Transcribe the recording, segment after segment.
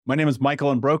My name is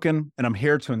Michael Unbroken, and I'm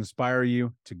here to inspire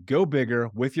you to go bigger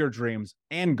with your dreams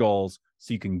and goals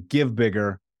so you can give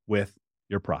bigger with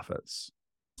your profits.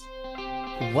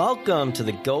 Welcome to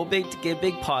the Go Big to Give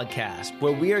Big podcast,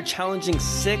 where we are challenging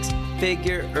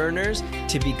six-figure earners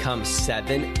to become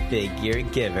seven-figure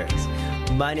givers.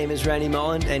 My name is Randy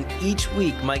Mullen, and each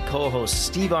week my co-host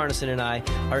Steve Arneson and I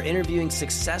are interviewing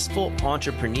successful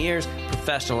entrepreneurs,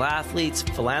 professional athletes,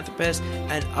 philanthropists,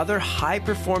 and other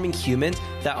high-performing humans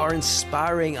that are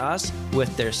inspiring us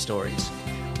with their stories.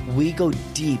 We go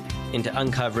deep into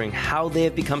uncovering how they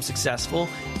have become successful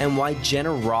and why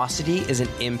generosity is an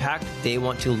impact they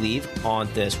want to leave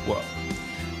on this world.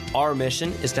 Our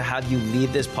mission is to have you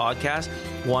leave this podcast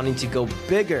wanting to go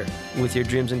bigger with your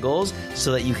dreams and goals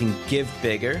so that you can give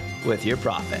bigger with your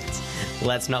profits.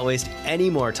 Let's not waste any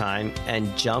more time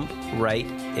and jump right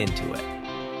into it.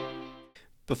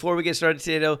 Before we get started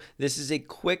today, though, this is a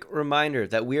quick reminder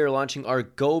that we are launching our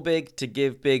Go Big to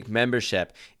Give Big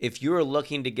membership. If you are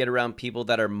looking to get around people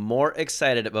that are more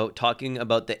excited about talking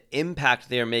about the impact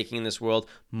they are making in this world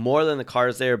more than the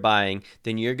cars they are buying,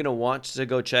 then you're going to want to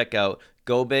go check out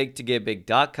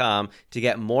gobigtogivebig.com to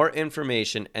get more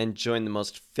information and join the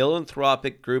most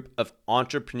philanthropic group of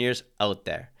entrepreneurs out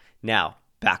there. Now,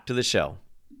 back to the show.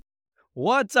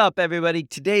 What's up, everybody?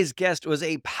 Today's guest was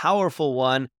a powerful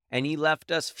one, and he left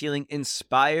us feeling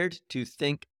inspired to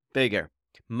think bigger.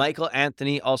 Michael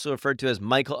Anthony, also referred to as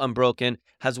Michael Unbroken,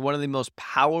 has one of the most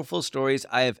powerful stories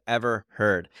I have ever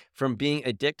heard. From being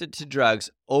addicted to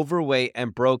drugs, overweight,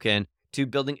 and broken, to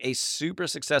building a super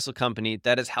successful company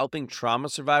that is helping trauma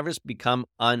survivors become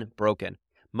unbroken.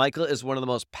 Michael is one of the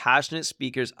most passionate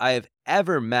speakers I have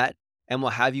ever met and will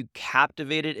have you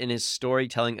captivated in his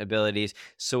storytelling abilities.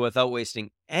 So without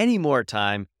wasting any more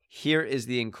time, here is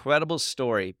the incredible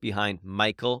story behind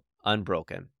Michael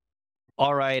Unbroken.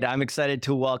 All right, I'm excited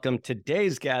to welcome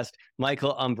today's guest,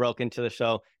 Michael Unbroken, to the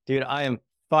show. Dude, I am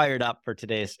fired up for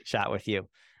today's chat with you.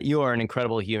 You are an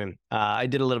incredible human. I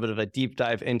did a little bit of a deep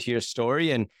dive into your story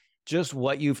and just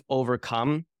what you've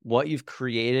overcome, what you've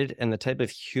created, and the type of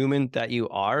human that you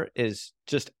are is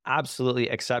just absolutely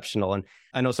exceptional. And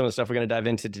I know some of the stuff we're going to dive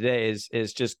into today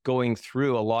is just going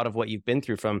through a lot of what you've been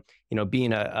through, from,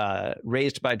 being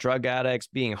raised by drug addicts,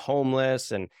 being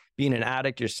homeless, and being an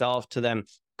addict yourself, to them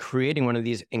creating one of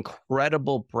these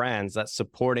incredible brands that's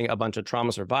supporting a bunch of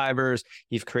trauma survivors.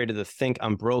 You've created the Think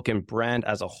Unbroken brand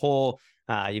as a whole.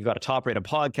 You've got a top-rated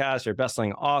podcast. You're a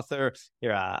best-selling author.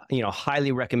 You're a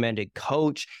highly recommended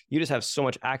coach. You just have so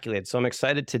much accolades. So I'm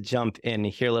excited to jump in and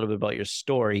hear a little bit about your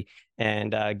story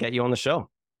and get you on the show.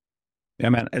 Yeah,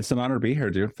 man, it's an honor to be here,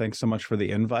 dude. Thanks so much for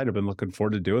the invite. I've been looking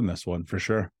forward to doing this one for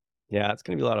sure. Yeah, it's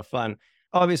going to be a lot of fun.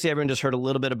 Obviously, everyone just heard a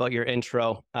little bit about your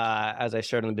intro, as I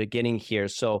shared in the beginning here.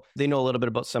 So they know a little bit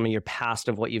about some of your past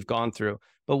of what you've gone through.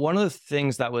 But one of the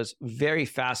things that was very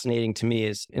fascinating to me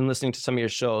is in listening to some of your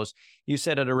shows, you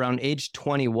said at around age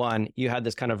 21, you had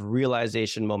this kind of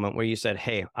realization moment where you said,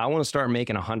 hey, I want to start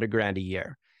making $100,000 a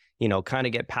year, kind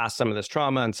of get past some of this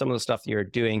trauma and some of the stuff that you're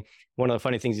doing. One of the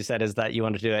funny things you said is that you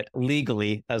want to do it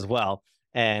legally as well.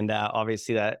 And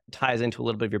obviously that ties into a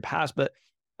little bit of your past, but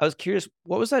I was curious,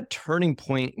 what was that turning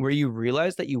point where you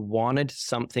realized that you wanted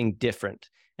something different?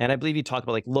 And I believe you talked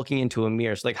about looking into a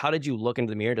mirror. So how did you look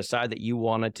into the mirror, decide that you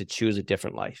wanted to choose a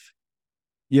different life?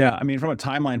 Yeah, I mean, from a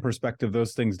timeline perspective,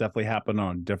 those things definitely happen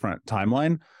on a different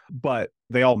timeline, but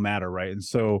they all matter, right? And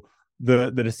so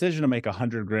the decision to make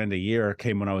 $100,000 a year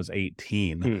came when I was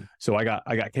 18. So I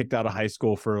got kicked out of high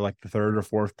school for the third or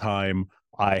fourth time.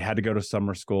 I had to go to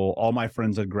summer school. All my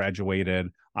friends had graduated.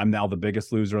 I'm now the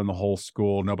biggest loser in the whole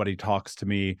school. Nobody talks to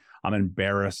me. I'm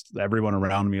embarrassed. Everyone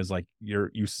around me is like,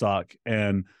 you suck.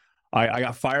 And I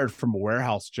got fired from a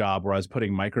warehouse job where I was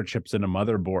putting microchips into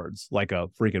motherboards like a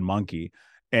freaking monkey.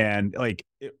 And I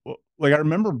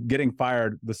remember getting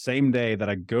fired the same day that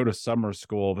I go to summer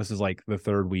school. This is the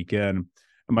third weekend.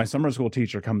 And my summer school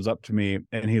teacher comes up to me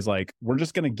and he's like, we're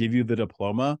just going to give you the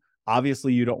diploma.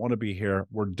 Obviously, you don't want to be here.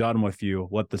 We're done with you.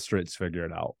 Let the streets figure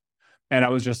it out. And I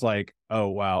was just like, oh,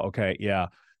 wow. Okay. Yeah.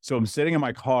 So I'm sitting in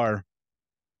my car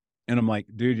and I'm like,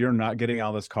 dude, you're not getting out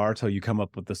of this car till you come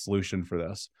up with the solution for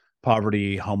this.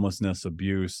 Poverty, homelessness,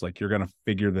 abuse. You're going to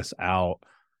figure this out.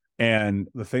 And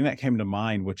the thing that came to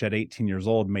mind, which at 18 years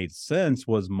old made sense,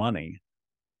 was money,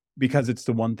 because it's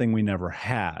the one thing we never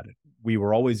had. We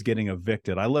were always getting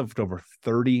evicted. I lived over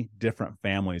 30 different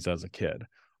families as a kid.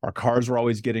 Our cars were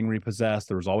always getting repossessed.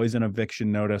 There was always an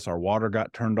eviction notice. Our water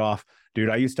got turned off. Dude,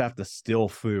 I used to have to steal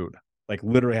food like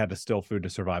literally had to steal food to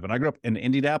survive. And I grew up in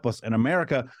Indianapolis, in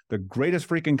America, the greatest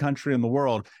freaking country in the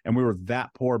world. And we were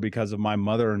that poor because of my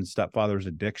mother and stepfather's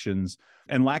addictions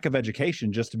and lack of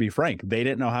education, just to be frank. They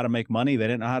didn't know how to make money. They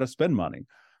didn't know how to spend money.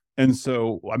 And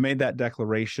so I made that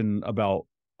declaration about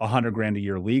 100 grand a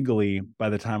year legally by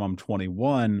the time I'm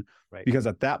 21, Right. because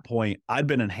at that point I'd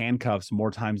been in handcuffs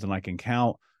more times than I can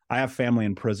count. I have family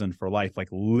in prison for life, like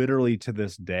literally to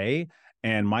this day.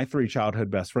 And my 3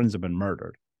 childhood best friends have been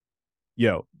murdered.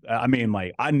 I mean,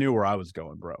 like, I knew where I was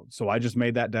going, bro. So I just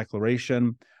made that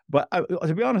declaration. But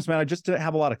to be honest, man, I just didn't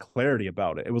have a lot of clarity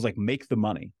about it. It was like, make the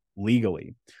money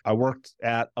legally. I worked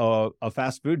at a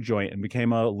fast food joint and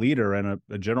became a leader and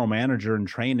a general manager in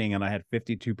training. And I had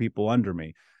 52 people under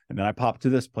me. And then I popped to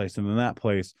this place and then that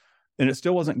place. And it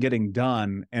still wasn't getting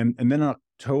done. And then in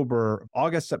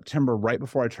August, September, right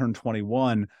before I turned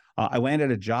 21, I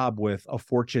landed a job with a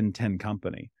Fortune 10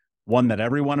 company. One that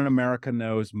everyone in America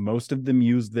knows. Most of them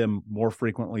use them more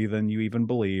frequently than you even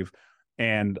believe.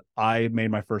 And I made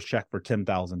my first check for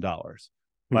 $10,000.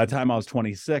 By the time I was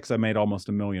 26, I made almost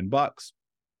 $1 million.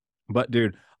 But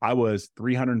dude, I was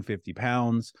 350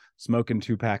 pounds, smoking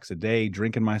 2 packs a day,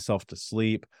 drinking myself to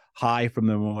sleep, high from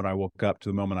the moment I woke up to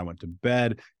the moment I went to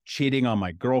bed, cheating on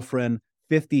my girlfriend,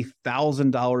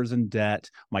 $50,000 in debt.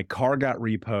 My car got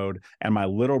repoed, and my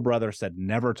little brother said,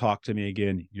 never talk to me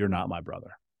again. You're not my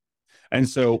brother. And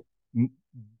so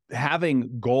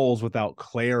having goals without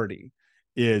clarity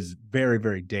is very,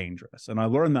 very dangerous. And I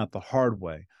learned that the hard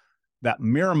way. That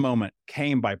mirror moment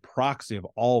came by proxy of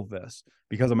all of this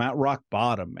because I'm at rock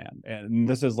bottom, man. And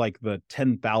this is like the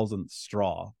 10,000th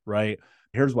straw, right?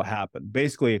 Here's what happened.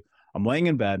 Basically, I'm laying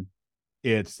in bed.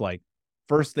 It's like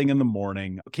first thing in the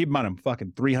morning. Keep in mind, I'm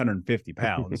fucking 350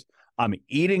 pounds. I'm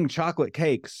eating chocolate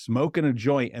cake, smoking a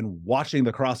joint, and watching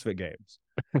the CrossFit Games.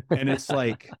 And it's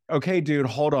like, okay, dude,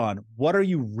 hold on. What are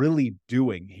you really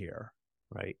doing here?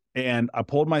 Right. And I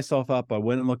pulled myself up. I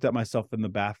went and looked at myself in the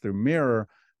bathroom mirror.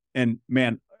 And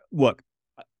man, look,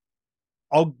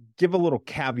 I'll give a little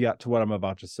caveat to what I'm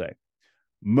about to say.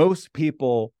 Most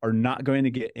people are not going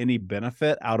to get any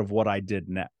benefit out of what I did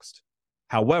next.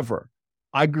 However,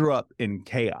 I grew up in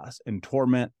chaos and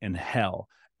torment and hell.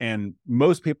 And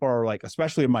most people are like,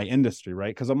 especially in my industry,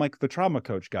 right? Because I'm like the trauma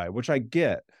coach guy, which I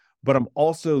get, but I'm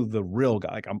also the real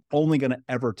guy. Like, I'm only going to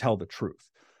ever tell the truth.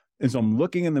 And so I'm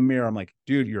looking in the mirror. I'm like,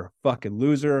 dude, you're a fucking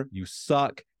loser. You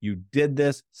suck. You did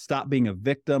this. Stop being a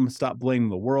victim. Stop blaming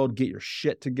the world. Get your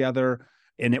shit together.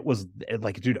 And it was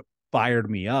like, dude, it fired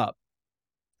me up.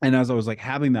 And as I was like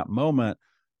having that moment,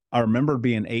 I remember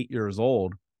being 8 years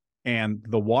old and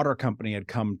the water company had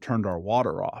come, turned our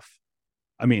water off.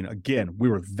 I mean, again, we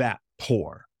were that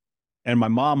poor. And my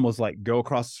mom was like, go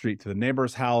across the street to the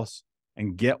neighbor's house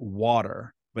and get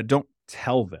water, but don't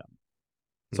tell them.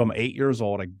 So I'm 8 years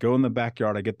old. I go in the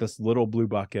backyard. I get this little blue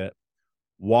bucket,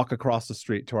 walk across the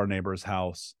street to our neighbor's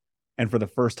house. And for the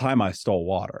first time, I stole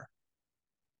water.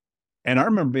 And I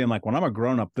remember being like, when I'm a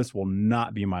grown up, this will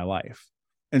not be my life.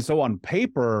 And so on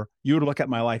paper, you would look at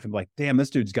my life and be like, damn, this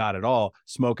dude's got it all.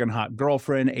 Smoking hot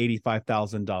girlfriend,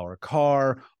 $85,000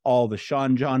 car, all the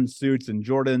Sean John suits and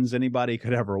Jordans anybody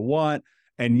could ever want.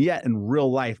 And yet in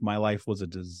real life, my life was a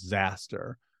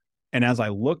disaster. And as I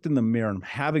looked in the mirror and I'm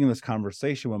having this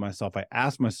conversation with myself, I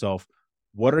asked myself,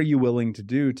 what are you willing to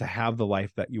do to have the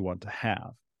life that you want to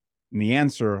have? And the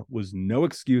answer was no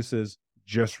excuses,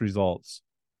 just results.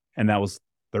 And that was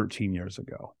 13 years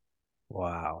ago.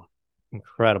 Wow.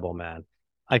 Incredible, man.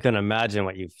 I can imagine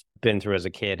what you've been through as a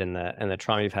kid and the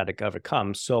trauma you've had to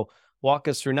overcome. So walk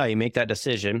us through now. You make that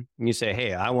decision and you say,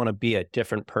 hey, I want to be a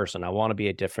different person. I want to be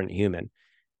a different human.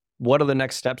 What are the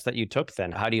next steps that you took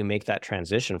then? How do you make that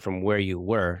transition from where you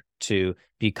were to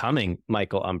becoming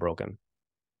Michael Unbroken?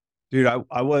 Dude,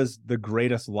 I was the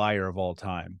greatest liar of all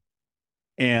time.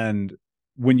 And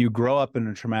when you grow up in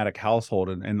a traumatic household,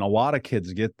 and a lot of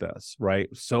kids get this, right?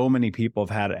 So many people have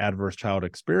had adverse child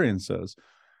experiences.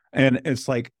 And it's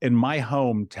like in my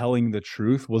home, telling the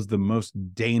truth was the most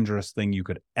dangerous thing you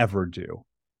could ever do.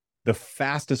 The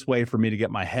fastest way for me to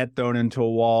get my head thrown into a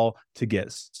wall, to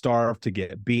get starved, to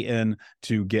get beaten,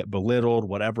 to get belittled,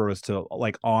 whatever, is to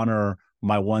like honor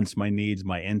my wants, my needs,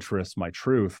 my interests, my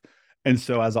truth. And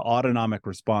so as an autonomic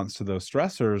response to those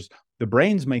stressors, the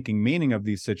brain's making meaning of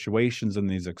these situations and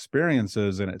these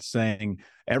experiences. And it's saying,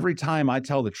 every time I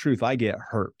tell the truth, I get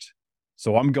hurt.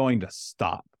 So I'm going to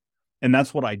stop. And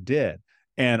that's what I did.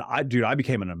 And I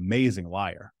became an amazing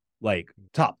liar, like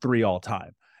top 3 all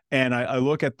time. And I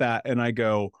look at that and I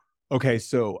go, okay,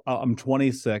 so I'm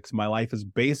 26. My life is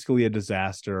basically a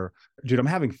disaster. Dude, I'm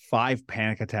having 5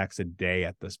 panic attacks a day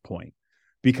at this point.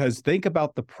 because think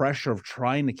about the pressure of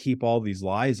trying to keep all these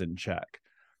lies in check.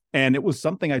 And it was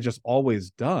something I just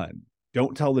always done.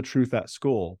 Don't tell the truth at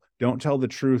school. Don't tell the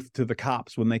truth to the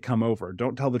cops when they come over.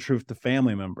 Don't tell the truth to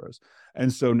family members.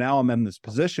 And so now I'm in this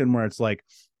position where it's like,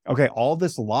 okay, all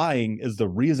this lying is the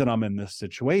reason I'm in this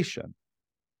situation.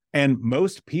 And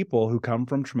most people who come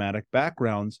from traumatic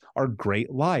backgrounds are great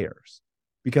liars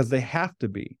because they have to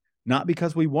be, not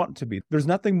because we want to be. There's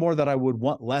nothing more that I would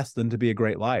want less than to be a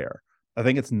great liar. I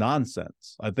think it's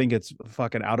nonsense. I think it's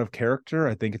fucking out of character.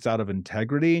 I think it's out of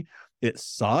integrity. It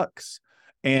sucks.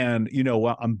 And, you know,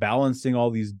 I'm balancing all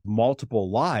these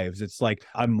multiple lives. It's like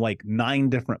I'm like 9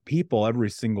 different people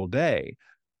every single day.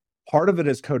 Part of it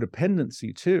is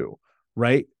codependency too,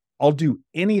 right? I'll do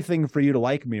anything for you to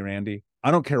like me, Randy. I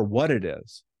don't care what it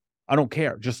is. I don't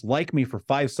care. Just like me for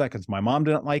 5 seconds. My mom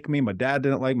didn't like me. My dad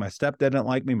didn't like me. My stepdad didn't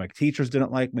like me. My teachers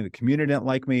didn't like me. The community didn't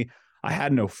like me. I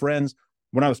had no friends.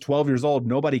 When I was 12 years old,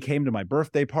 nobody came to my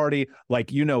birthday party.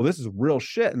 Like, you know, this is real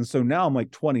shit. And so now I'm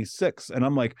like 26 and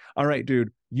I'm like, all right,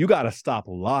 dude, you got to stop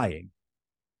lying.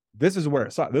 This is where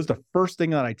it starts. This is the first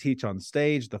thing that I teach on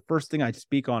stage, the first thing I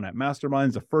speak on at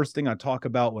masterminds, the first thing I talk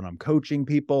about when I'm coaching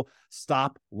people.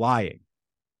 Stop lying.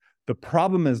 The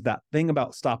problem is that thing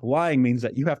about stop lying means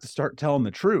that you have to start telling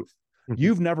the truth.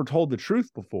 You've never told the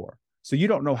truth before, so you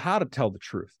don't know how to tell the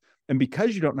truth. And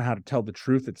because you don't know how to tell the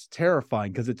truth, it's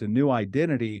terrifying because it's a new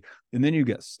identity. And then you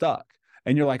get stuck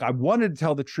and you're like, I wanted to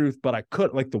tell the truth, but I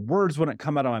couldn't. Like the words wouldn't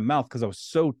come out of my mouth because I was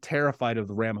so terrified of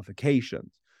the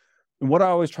ramifications. And what I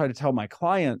always try to tell my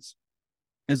clients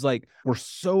is like, we're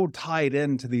so tied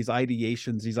into these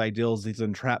ideations, these ideals, these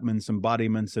entrapments,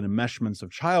 embodiments, and enmeshments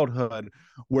of childhood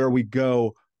where we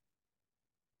go,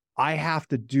 I have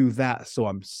to do that so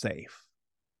I'm safe.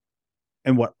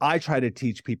 And what I try to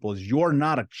teach people is you're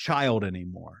not a child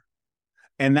anymore.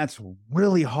 And that's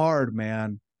really hard,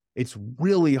 man. It's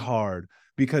really hard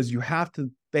because you have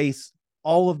to face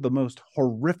all of the most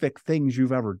horrific things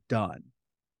you've ever done.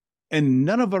 And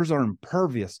none of us are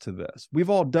impervious to this. We've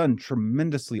all done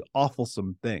tremendously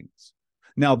awfulsome things.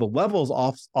 Now, the levels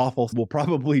of awful will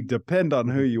probably depend on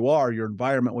who you are, your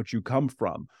environment, what you come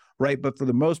from, right? But for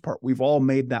the most part, we've all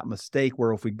made that mistake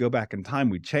where if we go back in time,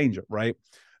 we change it, right?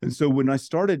 And so when I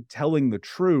started telling the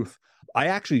truth, I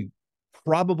actually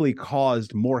probably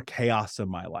caused more chaos in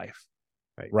my life,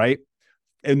 right?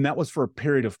 And that was for a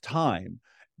period of time.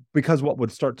 Because what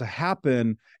would start to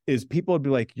happen is people would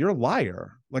be like, you're a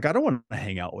liar. Like, I don't want to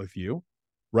hang out with you.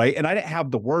 Right. And I didn't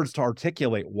have the words to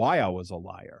articulate why I was a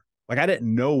liar. Like, I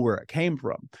didn't know where it came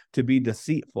from to be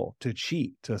deceitful, to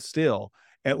cheat, to steal.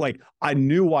 And like, I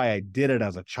knew why I did it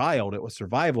as a child. It was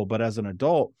survival. But as an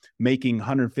adult making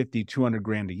 150, 200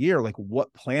 grand a year, like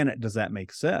what planet does that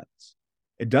make sense?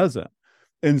 It doesn't.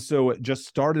 And so it just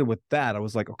started with that. I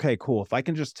was like, okay, cool. If I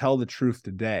can just tell the truth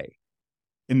today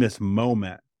in this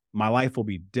moment, my life will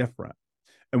be different.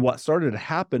 And what started to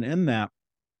happen in that,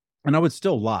 and I would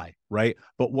still lie, right?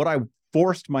 But what I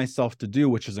forced myself to do,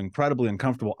 which is incredibly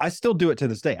uncomfortable, I still do it to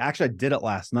this day. Actually, I did it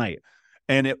last night.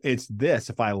 And it's this,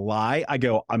 if I lie, I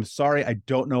go, I'm sorry, I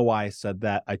don't know why I said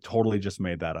that. I totally just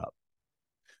made that up.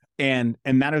 And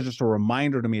that is just a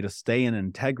reminder to me to stay in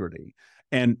integrity.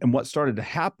 And what started to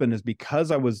happen is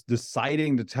because I was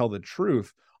deciding to tell the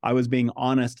truth, I was being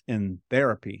honest in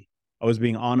therapy. I was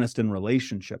being honest in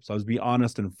relationships. I was being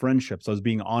honest in friendships. I was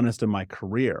being honest in my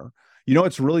career. You know,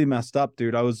 it's really messed up,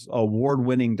 dude. I was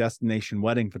award-winning destination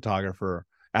wedding photographer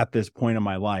at this point in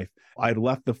my life. I'd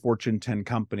left the Fortune 10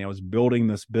 company. I was building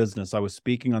this business. I was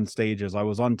speaking on stages. I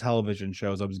was on television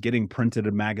shows. I was getting printed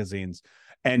in magazines.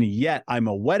 And yet I'm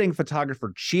a wedding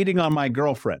photographer cheating on my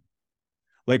girlfriend.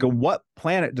 Like, on what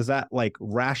planet does that like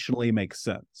rationally make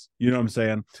sense? You know what I'm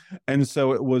saying? And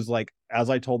so it was like,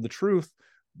 as I told the truth,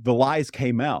 the lies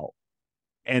came out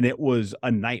and it was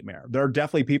a nightmare. There are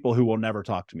definitely people who will never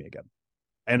talk to me again.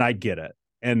 And I get it.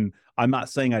 And I'm not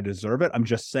saying I deserve it. I'm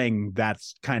just saying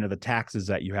that's kind of the taxes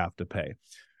that you have to pay.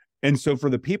 And so for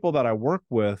the people that I work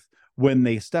with, when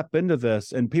they step into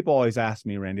this, and people always ask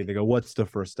me, Randy, they go, what's the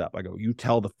first step? I go, you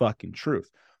tell the fucking truth.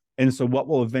 And so what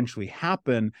will eventually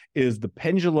happen is the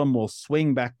pendulum will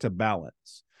swing back to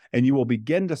balance. And you will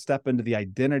begin to step into the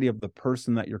identity of the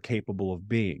person that you're capable of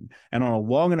being. And on a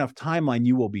long enough timeline,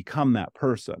 you will become that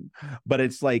person. But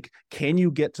it's like, can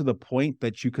you get to the point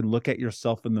that you can look at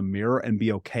yourself in the mirror and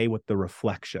be okay with the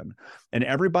reflection? And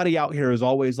everybody out here is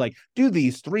always like, do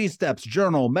these 3 steps,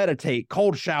 journal, meditate,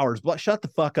 cold showers, but shut the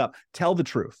fuck up. Tell the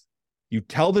truth. You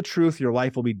tell the truth, your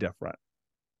life will be different.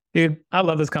 Dude, I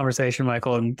love this conversation,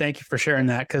 Michael, and thank you for sharing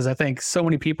that, because I think so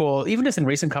many people, even just in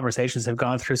recent conversations, have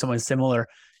gone through something similar,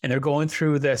 and they're going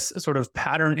through this sort of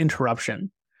pattern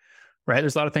interruption right?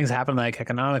 There's a lot of things happen, like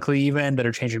economically even, that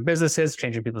are changing businesses,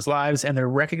 changing people's lives. And they're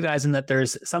recognizing that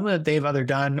there's something that they've either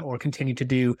done or continue to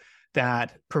do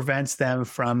that prevents them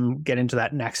from getting to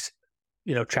that next,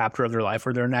 chapter of their life,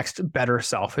 or their next better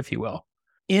self, if you will.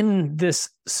 In this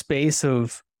space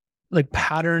of like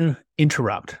pattern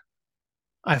interrupt,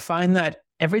 I find that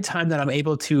every time that I'm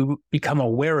able to become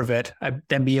aware of it, I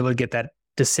then be able to get that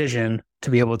decision to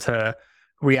be able to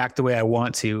react the way I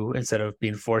want to, instead of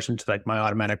being forced into like my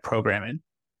automatic programming.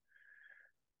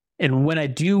 And when I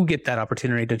do get that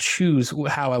opportunity to choose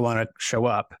how I want to show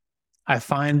up, I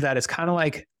find that it's kind of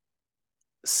like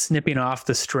snipping off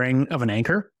the string of an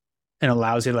anchor, and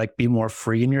allows you to like be more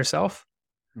free in yourself.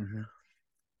 Mm-hmm.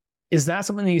 Is that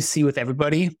something that you see with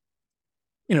everybody?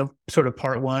 Sort of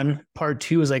part one. Part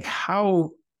two is like, how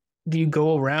do you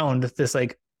go around this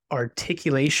like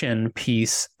articulation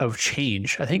piece of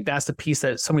change? I think that's the piece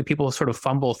that so many people sort of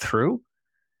fumble through.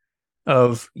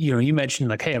 Of, you mentioned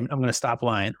like, hey, I'm going to stop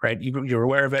lying, right? You're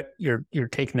aware of it. You're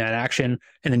taking that action,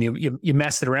 and then you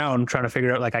mess it around trying to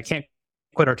figure out like, I can't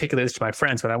quite articulate this to my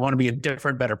friends, but I want to be a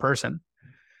different, better person.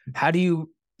 How do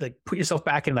you like put yourself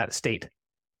back in that state?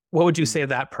 What would you say to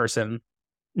that person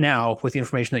now, with the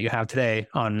information that you have today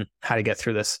on how to get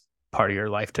through this part of your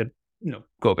life to,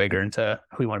 go bigger into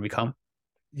who you want to become?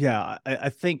 Yeah, I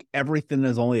think everything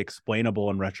is only explainable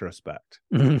in retrospect,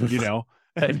 Damn.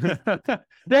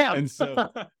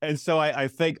 And so I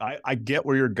think I get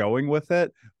where you're going with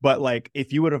it, but like,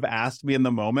 if you would have asked me in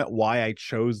the moment why I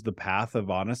chose the path of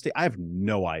honesty, I have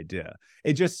no idea.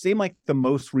 It just seemed like the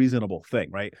most reasonable thing,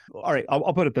 right? All right,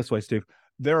 I'll put it this way, Steve.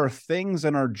 There are things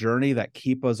in our journey that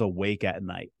keep us awake at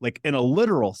night, like in a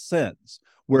literal sense,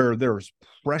 where there's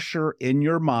pressure in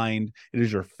your mind. It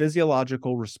is your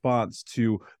physiological response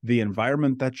to the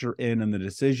environment that you're in and the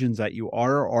decisions that you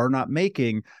are or are not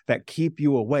making that keep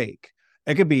you awake.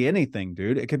 It could be anything,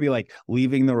 dude. It could be like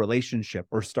leaving the relationship,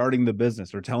 or starting the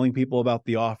business, or telling people about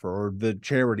the offer or the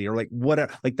charity, or like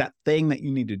whatever, like that thing that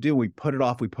you need to do. We put it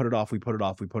off, we put it off, we put it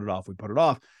off, we put it off, we put it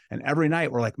off. And every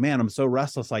night we're like, man, I'm so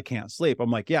restless, I can't sleep. I'm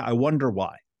like, yeah, I wonder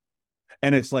why.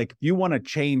 And it's like, you want to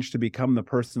change to become the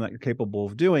person that you're capable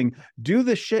of doing. Do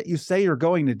the shit you say you're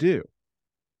going to do.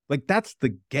 Like, that's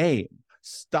the game.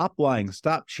 Stop lying,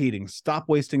 stop cheating, stop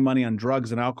wasting money on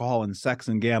drugs and alcohol and sex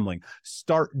and gambling.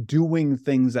 Start doing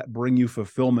things that bring you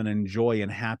fulfillment and joy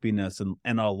and happiness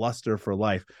and a luster for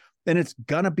life. And it's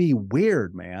going to be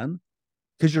weird, man,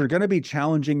 because you're going to be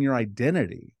challenging your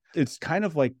identity. It's kind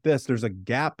of like this. There's a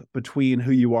gap between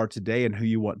who you are today and who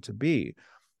you want to be.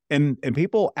 And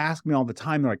people ask me all the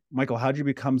time, they're like, Michael, how'd you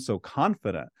become so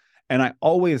confident? And I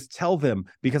always tell them,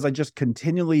 because I just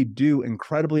continually do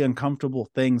incredibly uncomfortable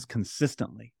things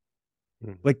consistently.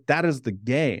 Like, that is the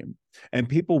game. And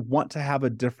people want to have a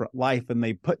different life, and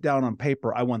they put down on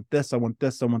paper, I want this, I want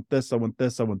this, I want this, I want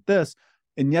this, I want this.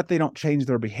 And yet they don't change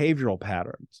their behavioral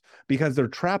patterns, because they're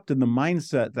trapped in the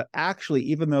mindset that actually,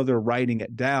 even though they're writing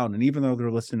it down, and even though they're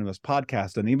listening to this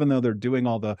podcast, and even though they're doing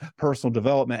all the personal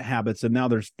development habits, and now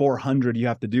there's 400 you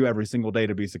have to do every single day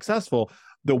to be successful,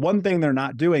 the one thing they're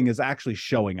not doing is actually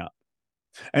showing up.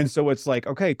 And so it's like,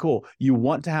 okay, cool. You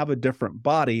want to have a different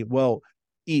body. Well,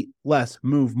 eat less,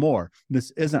 move more.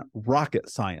 This isn't rocket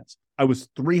science. I was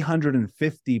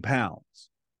 350 pounds.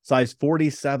 Size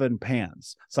 47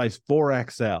 pants, size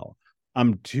 4XL.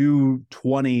 I'm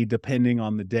 220 depending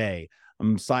on the day.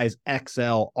 I'm size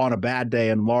XL on a bad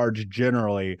day and large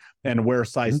generally, and wear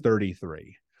size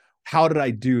 33. How did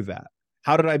I do that?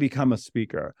 How did I become a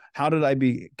speaker? How did I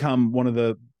become one of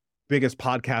the biggest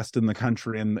podcasts in the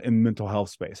country in mental health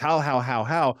space?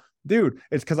 How? Dude,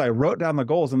 it's because I wrote down the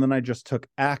goals and then I just took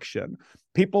action.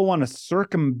 People want to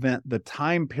circumvent the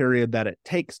time period that it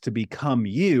takes to become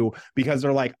you, because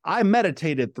they're like, I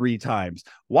meditated 3 times.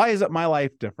 Why isn't my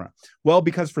life different? Well,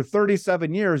 because for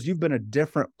 37 years, you've been a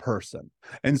different person.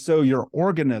 And so your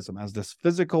organism, as this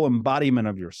physical embodiment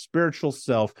of your spiritual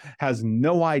self, has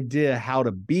no idea how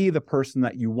to be the person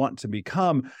that you want to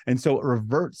become. And so it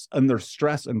reverts under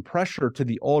stress and pressure to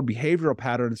the old behavioral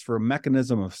patterns for a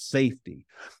mechanism of safety.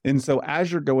 And so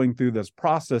as you're going through this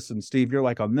process, and Steve, you're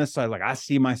like on this side, like, I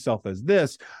see myself as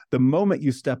this. The moment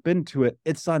you step into it,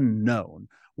 it's unknown.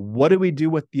 What do we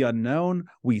do with the unknown?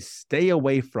 We stay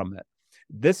away from it.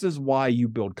 This is why you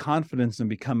build confidence in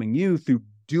becoming you, through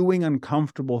doing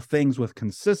uncomfortable things with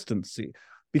consistency.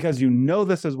 Because you know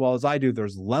this as well as I do,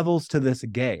 there's levels to this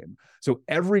game. So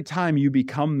every time you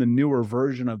become the newer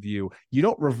version of you, you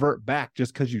don't revert back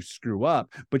just because you screw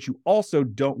up, but you also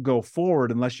don't go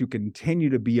forward unless you continue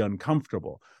to be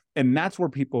uncomfortable. And that's where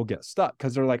people get stuck,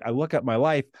 because they're like, I look at my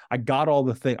life, I got all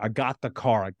the things, I got the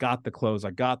car, I got the clothes,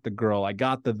 I got the girl, I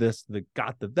got the this,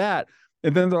 got the that.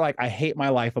 And then they're like, I hate my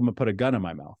life. I'm going to put a gun in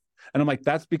my mouth. And I'm like,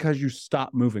 that's because you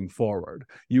stopped moving forward.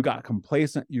 You got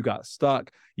complacent. You got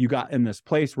stuck. You got in this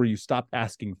place where you stopped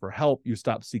asking for help. You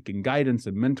stopped seeking guidance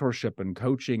and mentorship and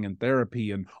coaching and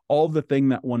therapy and all the thing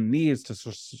that one needs to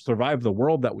survive the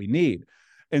world that we need.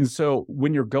 And so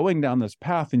when you're going down this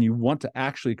path and you want to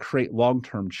actually create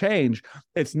long-term change,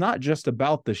 it's not just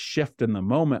about the shift in the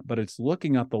moment, but it's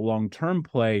looking at the long-term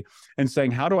play and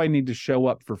saying, how do I need to show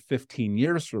up for 15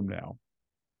 years from now?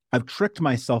 I've tricked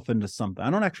myself into something. I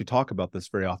don't actually talk about this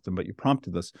very often, but you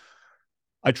prompted this.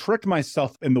 I tricked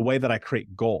myself in the way that I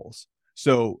create goals.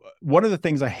 So one of the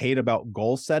things I hate about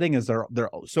goal setting is there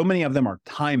so many of them are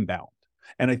time bound.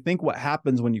 And I think what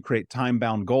happens when you create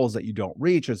time-bound goals that you don't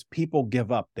reach is people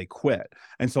give up, they quit.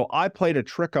 And so I played a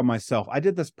trick on myself. I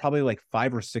did this probably like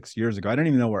 5 or 6 years ago. I don't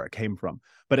even know where it came from,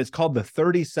 but it's called the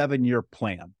 37-year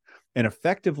plan. And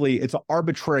effectively, it's an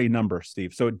arbitrary number,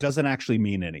 Steve. So it doesn't actually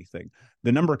mean anything.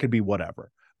 The number could be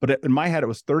whatever. But in my head, it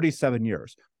was 37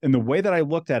 years. And the way that I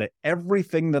looked at it,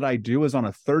 everything that I do is on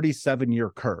a 37-year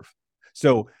curve.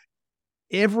 So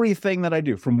everything that I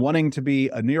do, from wanting to be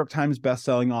a New York Times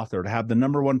bestselling author, to have the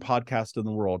 #1 podcast in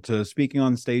the world, to speaking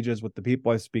on stages with the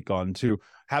people I speak on, to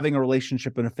having a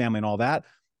relationship and a family and all that,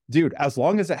 dude, as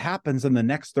long as it happens in the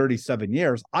next 37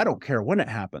 years, I don't care when it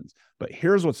happens. But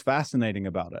here's what's fascinating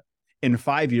about it. In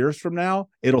 5 years from now,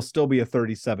 it'll still be a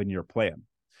 37-year plan.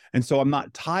 And so I'm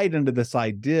not tied into this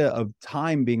idea of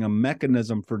time being a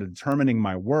mechanism for determining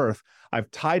my worth.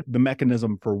 I've tied the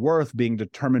mechanism for worth being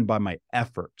determined by my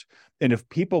effort. And if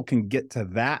people can get to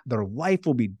that, their life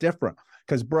will be different.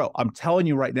 Because, bro, I'm telling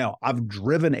you right now, I've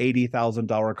driven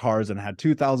 $80,000 cars and had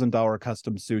 $2,000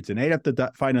 custom suits and ate at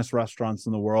the finest restaurants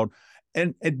in the world.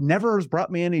 And it never has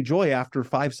brought me any joy after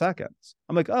 5 seconds.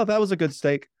 I'm like, oh, that was a good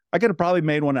steak. I could have probably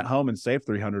made one at home and saved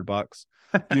 $300.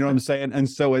 You know what I'm saying? And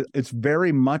so it's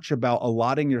very much about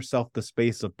allotting yourself the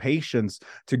space of patience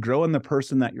to grow in the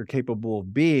person that you're capable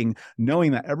of being,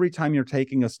 knowing that every time you're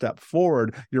taking a step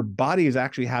forward, your body is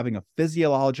actually having a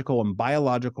physiological and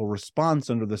biological response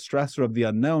under the stressor of the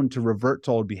unknown to revert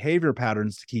to old behavior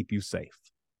patterns to keep you safe.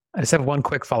 I just have one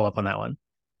quick follow-up on that one.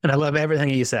 And I love everything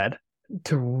you said.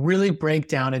 To really break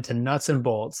down into nuts and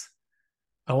bolts,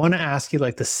 I want to ask you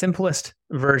like the simplest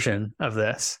version of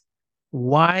this.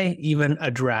 Why even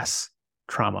address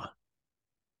trauma?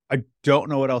 I don't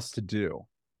know what else to do.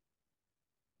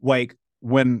 Like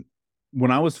when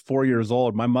I was 4 years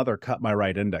old, my mother cut my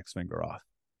right index finger off.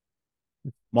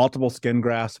 Multiple skin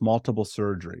grafts, multiple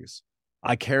surgeries.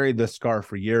 I carried this scar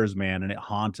for years, man, and it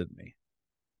haunted me.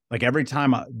 Like every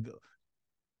time I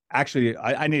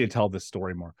need to tell this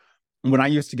story more. When I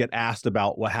used to get asked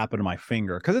about what happened to my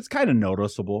finger, because it's kind of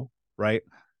noticeable, right?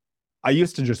 I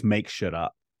used to just make shit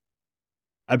up.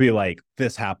 I'd be like,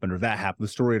 this happened or that happened.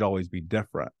 The story would always be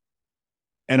different.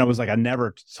 And I was like, I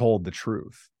never told the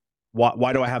truth.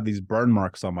 Why do I have these burn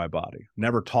marks on my body?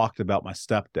 Never talked about my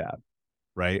stepdad,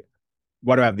 right?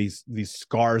 Why do I have these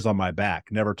scars on my back?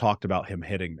 Never talked about him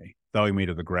hitting me, throwing me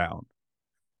to the ground.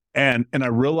 And I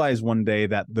realized one day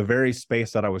that the very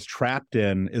space that I was trapped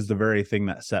in is the very thing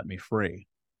that set me free,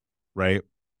 right?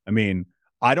 I mean,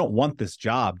 I don't want this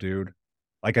job, dude.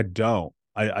 Like I don't.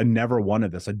 I never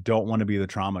wanted this. I don't want to be the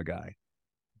trauma guy,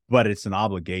 but it's an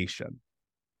obligation.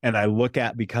 And I look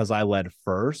at, because I led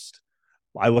first,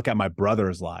 I look at my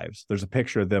brother's lives. There's a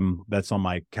picture of them that's on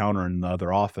my counter in the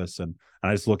other office. And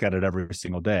I just look at it every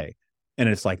single day. And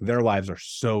it's like their lives are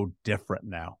so different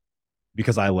now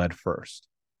because I led first.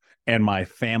 And my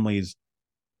family's,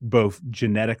 both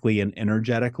genetically and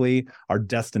energetically, our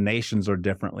destinations are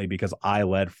differently because I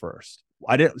led first.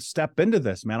 I didn't step into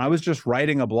this, man. I was just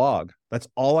writing a blog. That's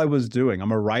all I was doing.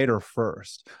 I'm a writer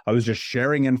first. I was just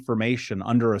sharing information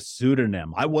under a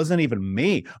pseudonym. I wasn't even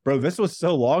me, bro. This was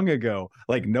so long ago.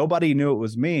 Like nobody knew it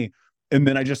was me. And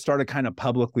then I just started kind of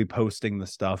publicly posting the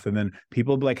stuff. And then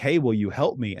people would be like, hey, will you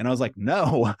help me? And I was like,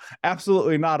 no,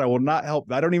 absolutely not. I will not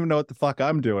help. I don't even know what the fuck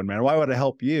I'm doing, man. Why would I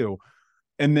help you?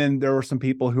 And then there were some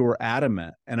people who were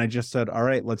adamant. And I just said, all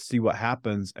right, let's see what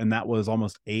happens. And that was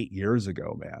almost 8 years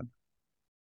ago, man.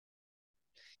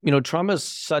 You know, trauma is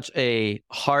such a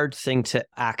hard thing to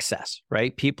access,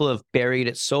 right? People have buried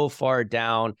it so far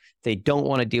down, they don't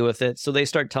want to deal with it. So they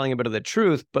start telling a bit of the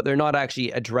truth, but they're not actually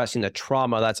addressing the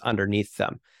trauma that's underneath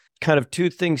them. Kind of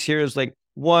two things here is like,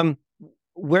 one,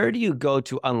 where do you go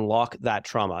to unlock that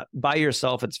trauma? By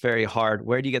yourself, it's very hard.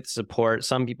 Where do you get the support?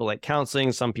 Some people like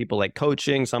counseling, some people like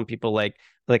coaching, some people like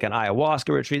an ayahuasca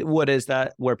retreat. What is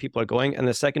that, where people are going? And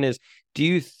the second is, do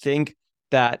you think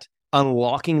that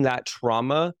unlocking that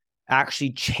trauma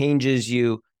actually changes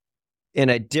you in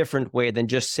a different way than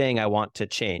just saying, I want to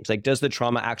change? Like, does the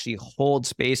trauma actually hold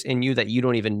space in you that you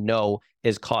don't even know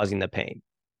is causing the pain?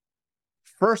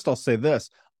 First, I'll say this.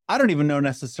 I don't even know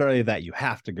necessarily that you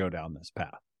have to go down this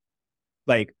path.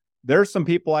 Like, there's some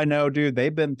people I know, dude,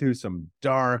 they've been through some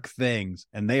dark things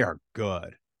and they are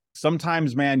good.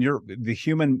 Sometimes, man, the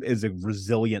human is a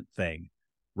resilient thing,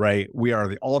 right? We are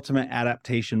the ultimate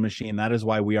adaptation machine. That is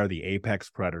why we are the apex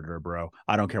predator, bro.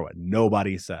 I don't care what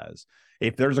nobody says.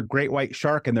 If there's a great white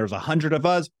shark and there's 100 of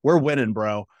us, we're winning,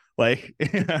 bro. Like,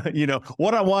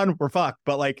 one-on-one, we're fucked.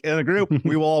 But like in a group,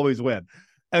 we will always win.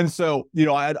 And so,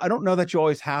 I don't know that you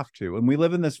always have to. And we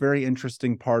live in this very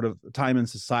interesting part of time in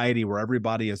society where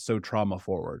everybody is so trauma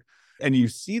forward. And you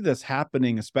see this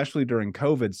happening, especially during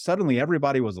COVID. Suddenly,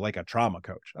 everybody was like a trauma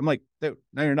coach. I'm like, dude,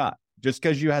 no, you're not. Just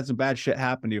because you had some bad shit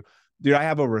happen to you. Dude, I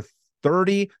have over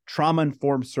 30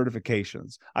 trauma-informed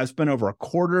certifications. I've spent over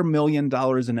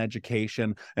 $250,000 in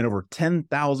education and over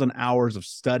 10,000 hours of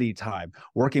study time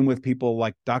working with people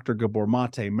like Dr. Gabor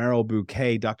Mate, Meryl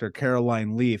Bouquet, Dr.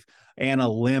 Caroline Leaf, Anna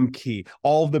Lemke,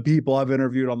 all of the people I've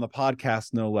interviewed on the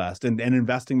podcast, no less, and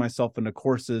investing myself into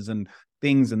courses and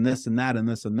things and this and that and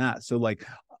this and that. So like,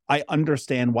 I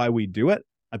understand why we do it.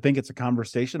 I think it's a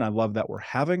conversation I love that we're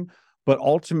having, but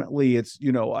ultimately it's,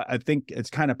 I think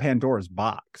it's kind of Pandora's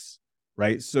box,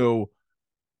 right? So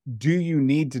do you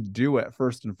need to do it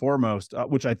first and foremost,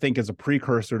 which I think is a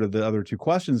precursor to the other two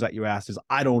questions that you asked is,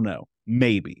 I don't know,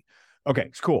 maybe. Okay,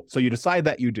 it's cool. So you decide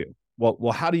that you do.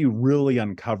 Well, how do you really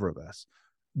uncover this?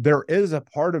 There is a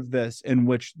part of this in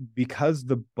which, because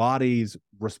the body's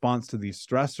response to these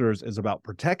stressors is about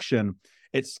protection,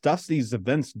 it stuffs these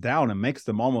events down and makes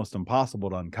them almost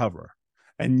impossible to uncover.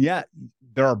 And yet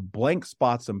there are blank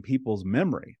spots in people's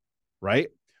memory, right?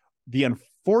 The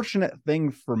unfortunate thing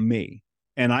for me,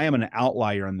 and I am an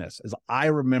outlier in this, is I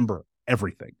remember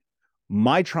everything.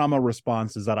 My trauma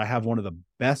response is that I have one of the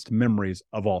best memories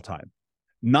of all time.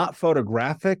 Not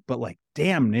photographic, but like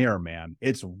damn near, man.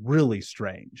 It's really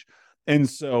strange. And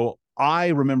so I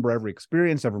remember every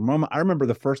experience, every moment. I remember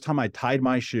the first time I tied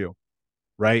my shoe,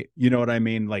 right? You know what I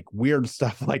mean? Like weird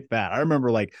stuff like that. I remember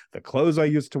like the clothes I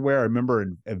used to wear. I remember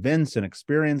events and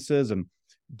experiences. And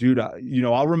dude,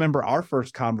 I'll remember our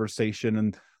first conversation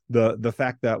and the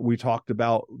fact that we talked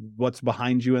about what's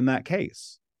behind you in that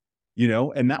case,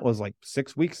 and that was like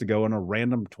 6 weeks ago in a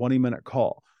random 20-minute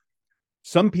call.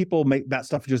 Some people make that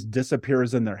stuff just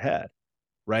disappears in their head,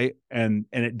 right? And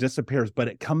it disappears, but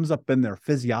it comes up in their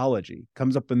physiology,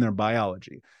 comes up in their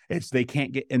biology. They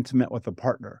can't get intimate with a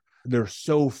partner. They're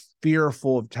so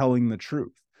fearful of telling the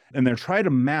truth. And they're trying to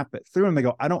map it through and they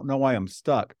go, I don't know why I'm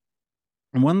stuck.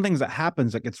 And one of the things that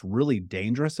happens that gets really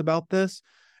dangerous about this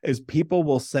is people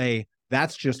will say,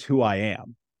 that's just who I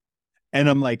am. And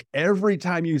I'm like, every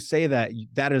time you say that,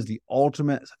 that is the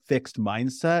ultimate fixed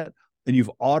mindset. And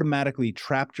you've automatically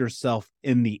trapped yourself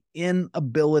in the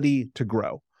inability to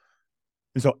grow.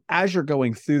 And so as you're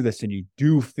going through this and you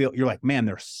do feel, you're like, man,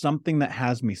 there's something that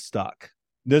has me stuck.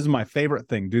 This is my favorite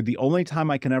thing, dude. The only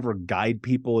time I can ever guide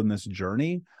people in this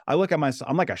journey, I look at myself,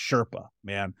 I'm like a Sherpa,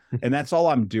 man. And that's all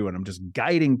I'm doing. I'm just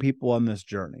guiding people on this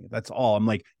journey. That's all. I'm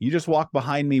like, you just walk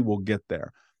behind me, we'll get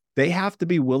there. They have to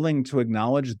be willing to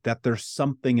acknowledge that there's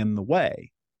something in the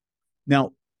way.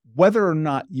 Now, whether or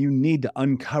not you need to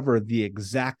uncover the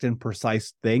exact and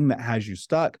precise thing that has you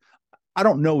stuck, I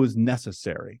don't know is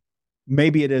necessary.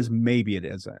 Maybe it is, maybe it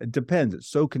isn't. It depends. It's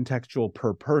so contextual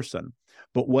per person.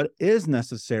 But what is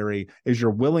necessary is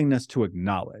your willingness to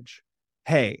acknowledge,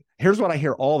 hey, here's what I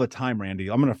hear all the time, Randy.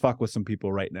 I'm going to fuck with some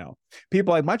people right now.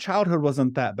 People like, my childhood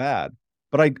wasn't that bad.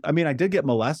 But I mean, I did get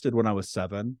molested when I was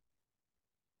 7.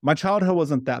 My childhood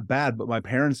wasn't that bad, but my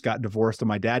parents got divorced and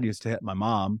my dad used to hit my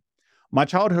mom. My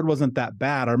childhood wasn't that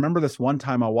bad. I remember this one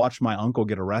time I watched my uncle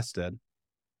get arrested.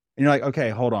 And you're like, okay,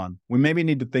 hold on. We maybe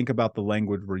need to think about the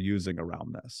language we're using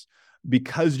around this.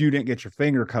 Because you didn't get your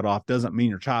finger cut off doesn't mean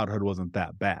your childhood wasn't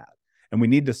that bad. And we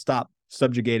need to stop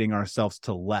subjugating ourselves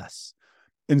to less.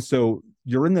 And so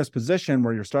you're in this position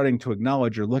where you're starting to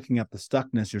acknowledge, you're looking at the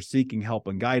stuckness, you're seeking help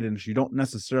and guidance. You don't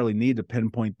necessarily need to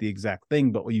pinpoint the exact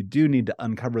thing, but you do need to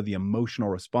uncover the emotional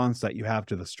response that you have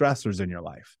to the stressors in your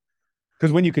life.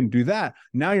 Because when you can do that,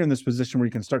 now you're in this position where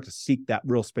you can start to seek that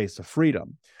real space of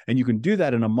freedom. And you can do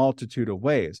that in a multitude of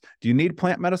ways. Do you need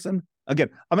plant medicine? Again,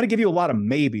 I'm going to give you a lot of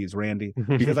maybes, Randy,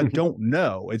 because I don't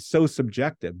know. It's so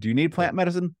subjective. Do you need plant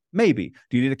medicine? Maybe.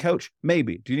 Do you need a coach?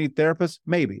 Maybe. Do you need therapists?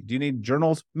 Maybe. Do you need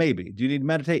journals? Maybe. Do you need to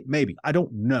meditate? Maybe. I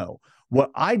don't know. What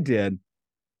I did,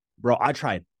 bro, I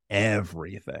tried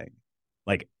everything.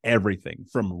 like everything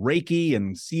from Reiki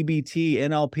and CBT,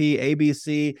 NLP,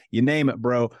 ABC, you name it,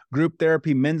 bro. Group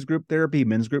therapy, men's group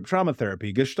trauma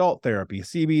therapy, Gestalt therapy,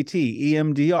 CBT,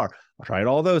 EMDR. I tried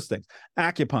all those things.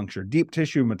 Acupuncture, deep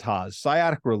tissue massage,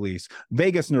 sciatic release,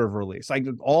 vagus nerve release, like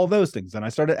all those things. And I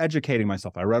started educating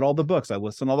myself. I read all the books, I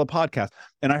listened to all the podcasts,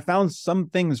 and I found some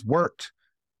things worked,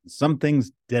 some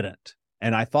things didn't.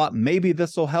 And I thought maybe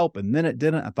this will help, and then it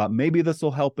didn't. I thought maybe this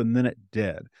will help, and then it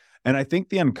did. And I think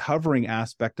the uncovering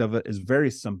aspect of it is very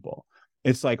simple.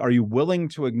 It's like, are you willing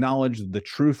to acknowledge the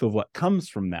truth of what comes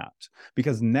from that?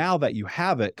 Because now that you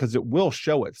have it, because it will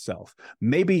show itself,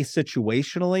 maybe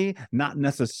situationally, not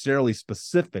necessarily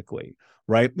specifically,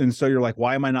 right? And so you're like,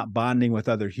 why am I not bonding with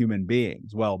other human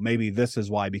beings? Well, maybe this is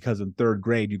why, because in third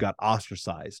grade, you got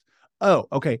ostracized. Oh,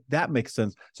 okay, that makes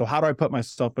sense. So how do I put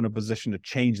myself in a position to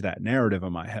change that narrative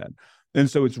in my head? And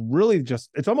so it's really just,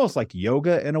 it's almost like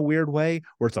yoga in a weird way,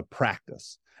 where it's a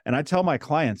practice. And I tell my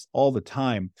clients all the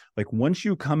time, like, once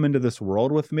you come into this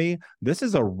world with me, this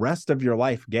is a rest of your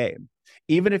life game.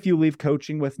 Even if you leave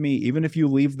coaching with me, even if you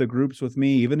leave the groups with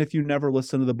me, even if you never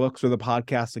listen to the books or the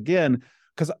podcasts again,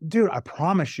 because dude, I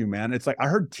promise you, man, it's like, I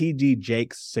heard TD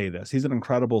Jakes say this. He's an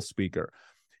incredible speaker.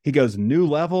 He goes, new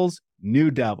levels, new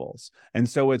devils. And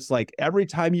so it's like, every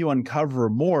time you uncover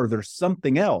more, there's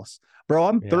something else. Bro,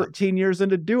 I'm 13 years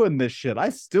into doing this shit. I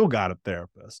still got a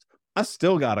therapist. I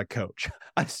still got a coach.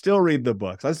 I still read the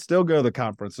books. I still go to the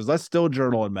conferences. I still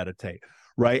journal and meditate.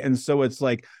 Right. And so it's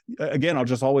like, again, I'll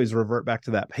just always revert back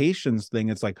to that patience thing.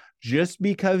 It's like, just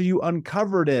because you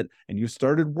uncovered it and you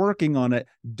started working on it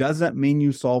doesn't mean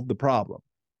you solved the problem.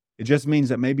 It just means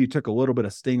that maybe you took a little bit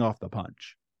of sting off the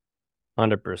punch.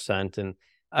 100%. And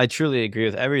I truly agree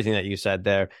with everything that you said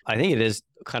there. I think it is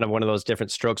kind of one of those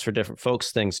different strokes for different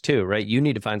folks things too, right? You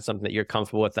need to find something that you're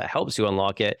comfortable with that helps you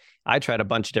unlock it. I tried a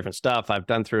bunch of different stuff. I've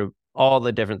done through all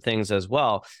the different things as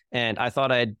well. And I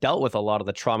thought I had dealt with a lot of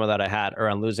the trauma that I had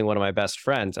around losing one of my best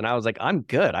friends. And I was like, I'm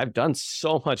good. I've done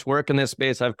so much work in this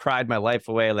space. I've cried my life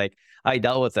away. Like, I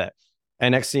dealt with it.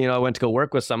 And next thing you know, I went to go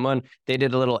work with someone. They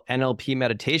did a little NLP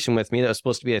meditation with me that was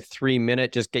supposed to be a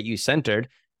 3-minute, just get you centered.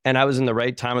 And I was in the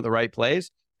right time at the right place.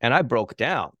 And I broke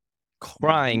down,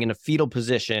 crying in a fetal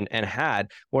position, and had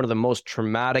one of the most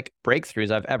traumatic breakthroughs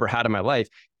I've ever had in my life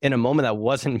in a moment that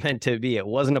wasn't meant to be. It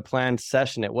wasn't a planned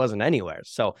session. It wasn't anywhere.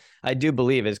 So I do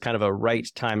believe it's kind of a right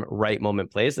time, right moment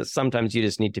place, that sometimes you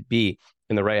just need to be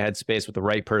in the right headspace with the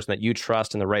right person that you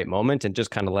trust in the right moment and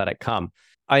just kind of let it come.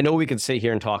 I know we could sit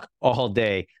here and talk all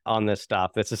day on this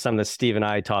stuff. This is something that Steve and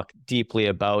I talk deeply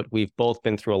about. We've both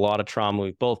been through a lot of trauma.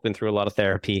 We've both been through a lot of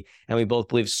therapy, and we both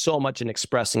believe so much in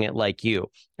expressing it like you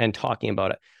and talking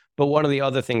about it. But one of the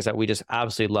other things that we just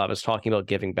absolutely love is talking about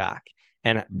giving back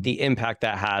and the impact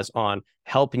that has on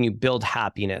helping you build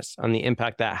happiness, on the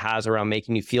impact that has around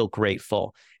making you feel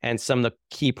grateful, and some of the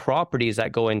key properties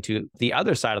that go into the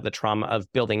other side of the trauma of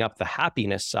building up the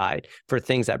happiness side for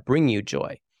things that bring you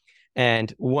joy.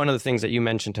 And one of the things that you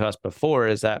mentioned to us before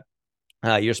is that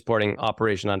you're supporting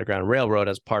Operation Underground Railroad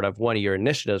as part of one of your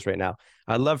initiatives right now.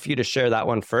 I'd love for you to share that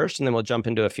one first, and then we'll jump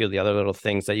into a few of the other little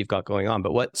things that you've got going on.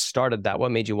 But what started that?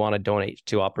 What made you want to donate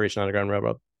to Operation Underground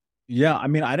Railroad? Yeah, I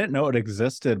mean, I didn't know it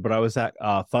existed, but I was at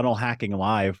Funnel Hacking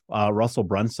Live, Russell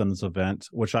Brunson's event,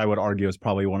 which I would argue is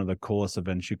probably one of the coolest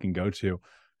events you can go to.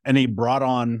 And he brought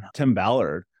on Tim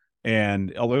Ballard,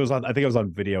 and although it was on, I think it was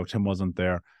on video, Tim wasn't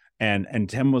there. And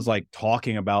Tim was like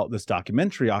talking about this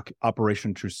documentary,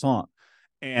 Operation Toussaint,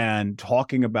 and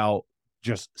talking about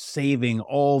just saving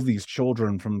all these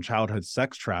children from childhood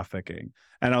sex trafficking.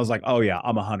 And I was like, oh yeah,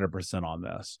 I'm 100% on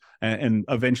this. And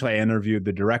eventually I interviewed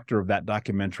the director of that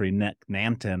documentary, Nick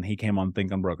Nanton. He came on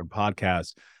Think Unbroken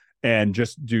podcast, and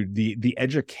just dude, the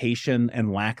education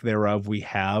and lack thereof we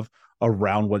have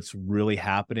around what's really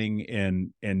happening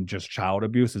in just child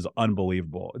abuse is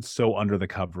unbelievable. It's so under the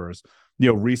covers. You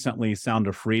know, recently Sound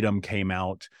of Freedom came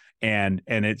out, and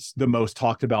it's the most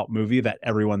talked about movie that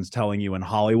everyone's telling you in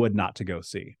Hollywood not to go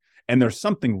see. And there's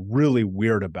something really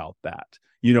weird about that.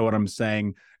 You know what I'm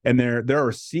saying? And there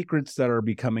are secrets that are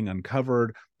becoming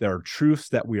uncovered. There are truths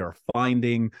that we are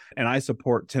finding. And I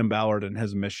support Tim Ballard and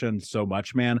his mission so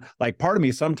much, man. Like, part of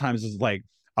me sometimes is like,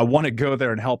 I want to go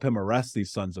there and help him arrest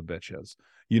these sons of bitches.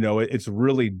 You know, it's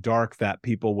really dark that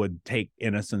people would take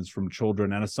innocence from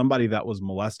children. And as somebody that was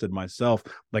molested myself,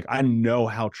 like, I know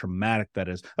how traumatic that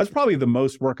is. That's probably the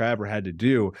most work I ever had to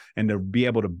do, and to be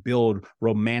able to build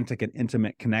romantic and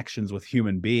intimate connections with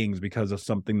human beings because of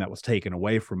something that was taken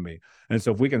away from me. And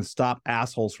so if we can stop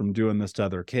assholes from doing this to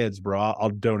other kids, bro,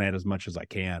 I'll donate as much as I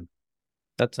can.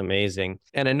 That's amazing.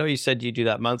 And I know you said you do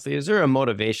that monthly. Is there a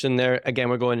motivation there? Again,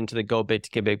 we're going into the Go Big to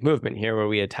Give Big movement here, where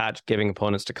we attach giving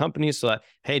components to companies so that,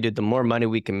 hey, dude, the more money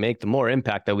we can make, the more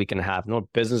impact that we can have, the more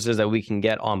businesses that we can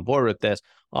get on board with this,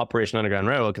 Operation Underground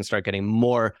Railroad can start getting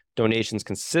more donations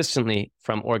consistently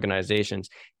from organizations.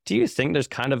 Do you think there's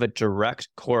kind of a direct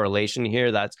correlation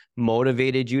here that's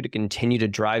motivated you to continue to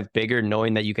drive bigger,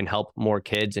 knowing that you can help more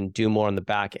kids and do more on the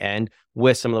back end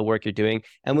with some of the work you're doing?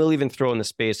 And we'll even throw in the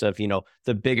space of,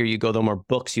 the bigger you go, the more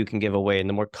books you can give away and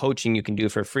the more coaching you can do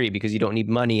for free because you don't need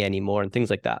money anymore and things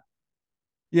like that.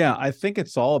 Yeah, I think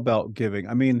it's all about giving.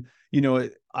 I mean,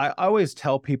 I always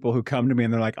tell people who come to me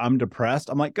and they're like, I'm depressed.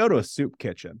 I'm like, go to a soup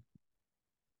kitchen.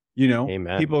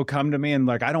 Amen. People come to me and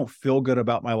like, I don't feel good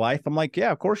about my life. I'm like,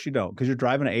 yeah, of course you don't. Because you're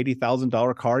driving an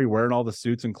 $80,000 car. You're wearing all the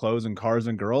suits and clothes and cars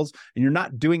and girls, and you're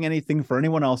not doing anything for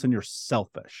anyone else, and you're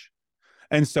selfish.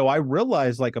 And so I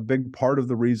realized like a big part of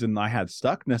the reason I had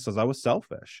stuckness is I was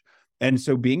selfish. And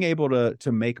so being able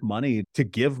to make money, to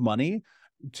give money,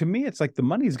 to me, it's like the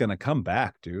money's going to come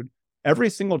back, dude. Every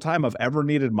single time I've ever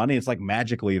needed money, it's like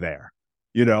magically there.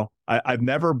 I've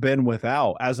never been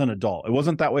without as an adult. It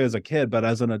wasn't that way as a kid, but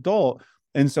as an adult.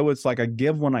 And so it's like I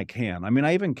give when I can. I mean,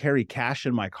 I even carry cash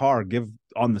in my car, give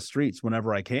on the streets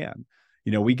whenever I can.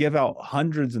 We give out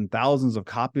hundreds and thousands of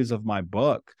copies of my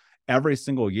book every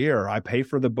single year. I pay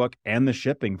for the book and the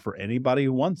shipping for anybody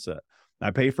who wants it.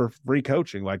 I pay for free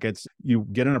coaching. Like, it's, you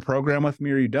get in a program with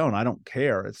me or you don't, I don't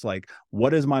care. It's like,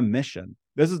 what is my mission?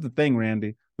 This is the thing,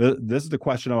 Randy. This is the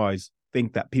question I always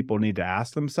think that people need to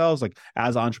ask themselves, like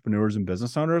as entrepreneurs and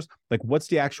business owners, like what's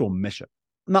the actual mission?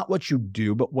 Not what you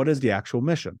do, but what is the actual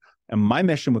mission? And my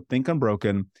mission with Think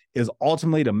Unbroken is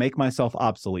ultimately to make myself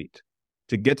obsolete,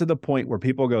 to get to the point where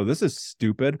people go, this is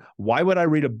stupid. Why would I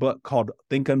read a book called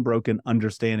Think Unbroken,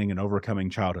 Understanding and Overcoming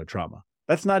Childhood Trauma?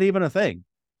 That's not even a thing.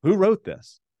 Who wrote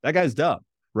this? That guy's dumb,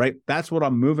 right? That's what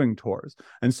I'm moving towards.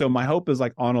 And so my hope is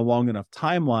like on a long enough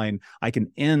timeline, I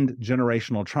can end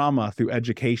generational trauma through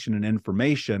education and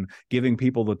information, giving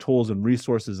people the tools and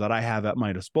resources that I have at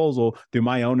my disposal through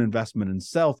my own investment in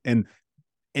self, and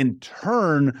in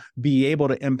turn, be able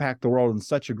to impact the world in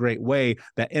such a great way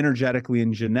that energetically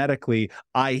and genetically,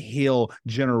 I heal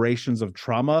generations of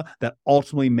trauma that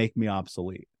ultimately make me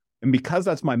obsolete. And because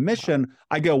that's my mission,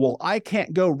 I go, well, I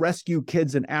can't go rescue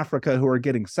kids in Africa who are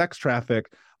getting sex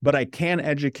trafficked, but I can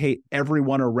educate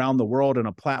everyone around the world in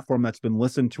a platform that's been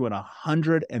listened to in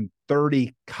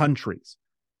 130 countries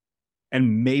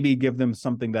and maybe give them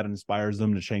something that inspires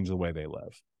them to change the way they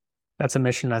live. That's a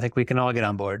mission I think we can all get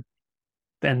on board.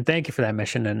 And thank you for that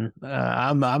mission. And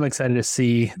I'm excited to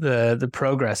see the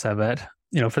progress of it,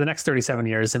 for the next 37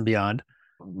 years and beyond.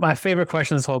 My favorite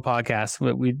question this whole podcast,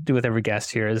 what we do with every guest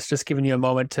here, is just giving you a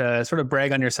moment to sort of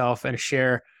brag on yourself and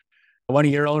share one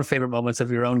of your own favorite moments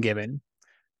of your own giving.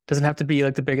 Doesn't have to be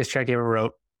like the biggest check you ever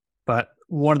wrote, but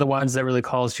one of the ones that really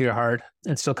calls to your heart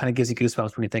and still kind of gives you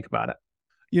goosebumps when you think about it.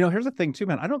 Here's the thing too,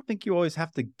 man. I don't think you always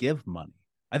have to give money.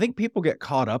 I think people get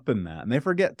caught up in that and they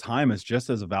forget time is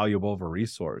just as valuable of a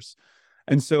resource.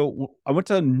 And so I went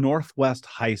to Northwest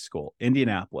High School,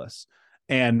 Indianapolis.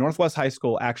 And Northwest High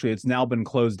School, actually, it's now been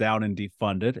closed down and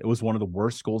defunded. It was one of the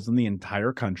worst schools in the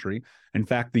entire country. In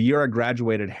fact, the year I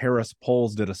graduated, Harris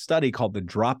Polls did a study called the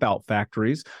Dropout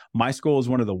Factories. My school is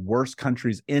one of the worst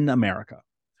countries in America.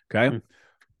 Okay.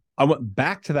 I went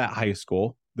back to that high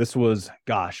school. This was,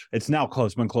 it's now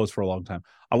closed, been closed for a long time.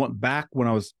 I went back when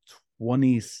I was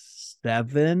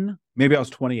 27, maybe I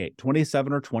was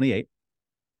 27 or 28.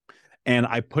 And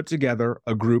I put together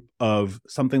a group of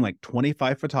something like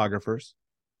 25 photographers.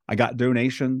 I got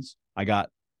donations. I got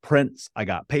prints. I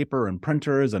got paper and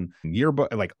printers and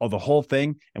yearbook, like the whole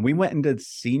thing. And we went and did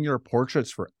senior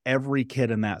portraits for every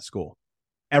kid in that school,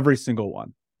 every single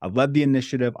one. I led the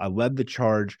initiative. I led the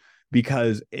charge,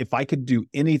 because if I could do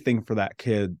anything for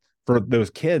those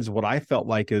kids, what I felt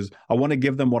like is I want to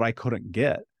give them what I couldn't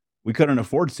get. We couldn't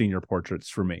afford senior portraits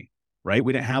for me, right?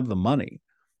 We didn't have the money.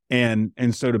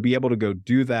 And so to be able to go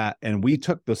do that, and we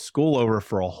took the school over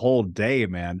for a whole day,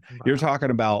 man. Wow. You're talking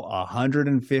about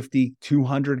 150,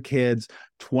 200 kids,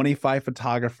 25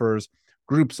 photographers,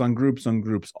 groups on groups on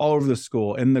groups all over the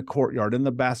school, in the courtyard, in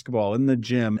the basketball, in the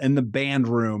gym, in the band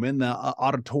room, in the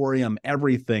auditorium,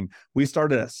 everything. We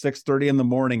started at 6:30 in the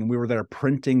morning and we were there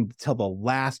printing till the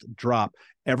last drop,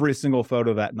 every single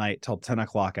photo that night till 10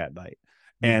 o'clock at night.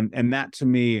 And that to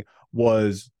me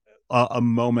was a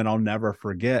moment I'll never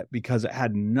forget, because it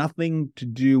had nothing to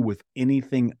do with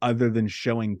anything other than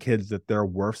showing kids that they're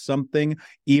worth something,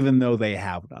 even though they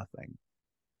have nothing.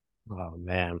 Oh,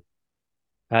 man.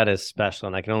 That is special.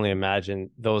 And I can only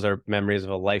imagine those are memories of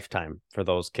a lifetime for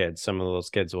those kids. Some of those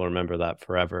kids will remember that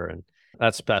forever. And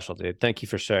That's special, dude. Thank you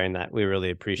for sharing that. We really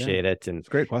appreciate it. And it's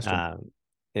a great question.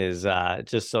 Is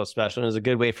just so special. And it's a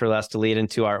good way for us to lead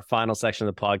into our final section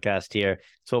of the podcast here.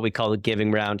 It's what we call the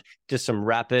giving round. Just some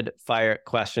rapid fire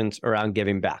questions around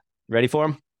giving back. Ready for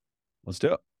them? Let's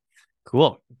do it.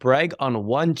 Cool. Brag on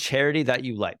one charity that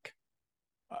you like.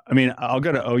 I mean, I'll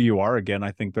go to OUR again.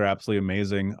 I think they're absolutely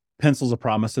amazing. Pencils of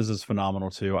Promises is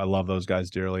phenomenal too. I love those guys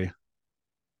dearly.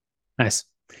 Nice.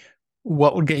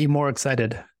 What would get you more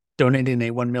excited? Donating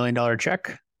a $1 million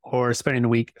check or spending a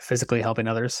week physically helping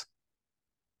others?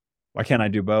 Why can't I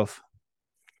do both?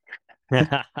 You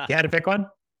had to pick one?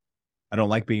 I don't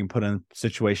like being put in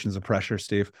situations of pressure,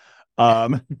 Steve.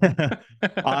 Helping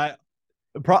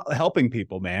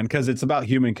people, man, because it's about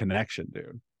human connection,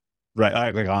 dude.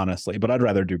 Right. Like honestly, but I'd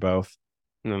rather do both.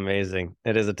 Amazing.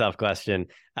 It is a tough question.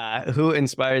 Who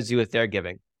inspires you with their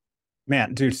giving?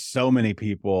 Man, dude, so many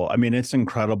people. I mean, it's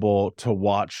incredible to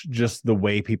watch just the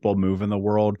way people move in the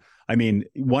world. I mean,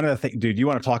 one of the things, dude, you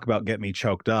want to talk about get me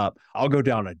choked up. I'll go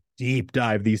down a deep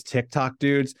dive, these TikTok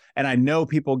dudes. And I know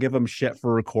people give them shit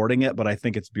for recording it, but I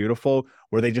think it's beautiful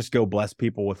where they just go bless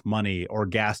people with money or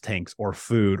gas tanks or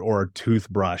food or a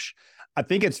toothbrush. I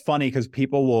think it's funny because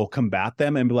people will combat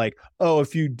them and be like, oh,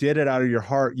 if you did it out of your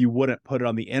heart, you wouldn't put it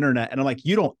on the internet. And I'm like,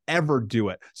 you don't ever do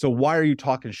it. So why are you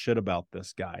talking shit about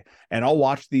this guy? And I'll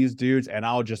watch these dudes and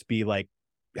I'll just be like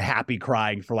happy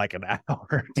crying for like an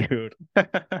hour, dude.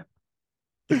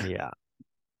 Yeah.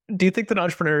 Do you think that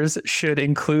entrepreneurs should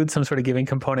include some sort of giving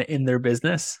component in their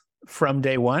business from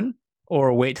day one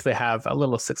or wait till they have a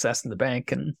little success in the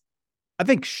bank? And I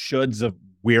think should's a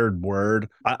weird word.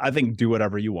 I think do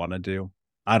whatever you want to do.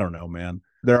 I don't know, man.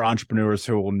 There are entrepreneurs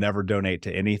who will never donate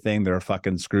to anything. They're a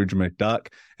fucking Scrooge McDuck.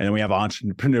 And then we have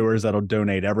entrepreneurs that'll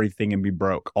donate everything and be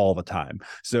broke all the time.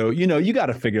 So, you got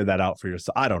to figure that out for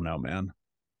yourself. I don't know, man.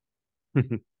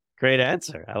 Great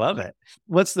answer. I love it.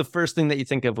 What's the first thing that you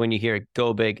think of when you hear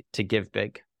go big to give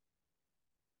big?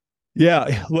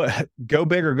 Yeah, look, go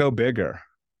big or go bigger.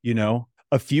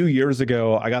 A few years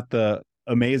ago, I got the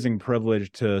amazing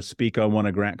privilege to speak on one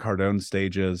of Grant Cardone's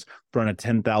stages in front of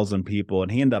 10,000 people.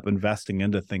 And he ended up investing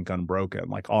into Think Unbroken,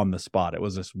 like on the spot. It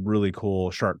was this really cool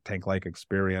Shark Tank-like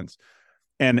experience.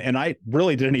 And I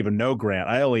really didn't even know Grant.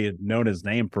 I only had known his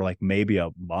name for like maybe a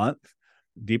month,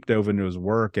 deep dove into his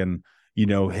work. And,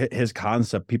 his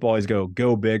concept, people always go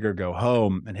big or go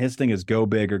home. And his thing is go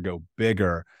big or go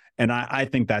bigger. And I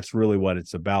think that's really what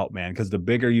it's about, man, because the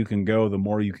bigger you can go, the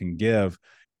more you can give.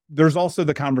 There's also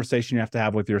the conversation you have to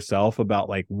have with yourself about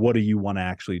like, what do you want to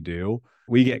actually do?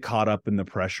 We get caught up in the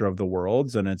pressure of the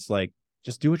worlds and it's like,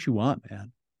 just do what you want,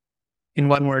 man. In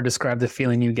one word, describe the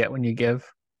feeling you get when you give.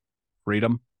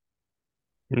 Freedom.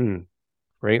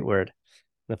 Great word.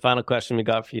 The final question we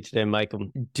got for you today, Michael,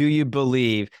 do you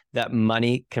believe that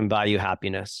money can buy you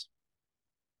happiness?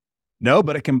 No,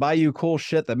 but it can buy you cool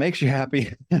shit that makes you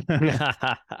happy.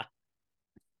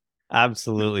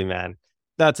 Absolutely, man.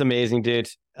 That's amazing, dude.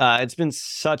 It's been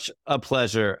such a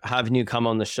pleasure having you come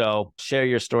on the show, share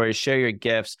your stories, share your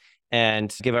gifts,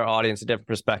 and give our audience a different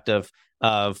perspective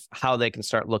of how they can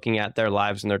start looking at their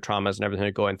lives and their traumas and everything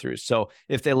they're going through. So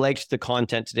if they liked the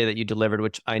content today that you delivered,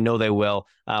 which I know they will,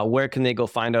 where can they go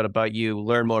find out about you,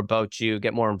 learn more about you,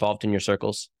 get more involved in your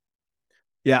circles?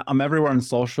 Yeah, I'm everywhere on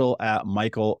social at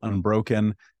Michael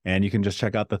Unbroken. And you can just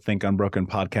check out the Think Unbroken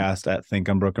podcast at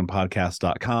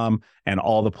thinkunbrokenpodcast.com and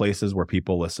all the places where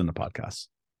people listen to podcasts.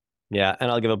 Yeah.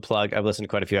 And I'll give a plug. I've listened to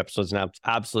quite a few episodes now. It's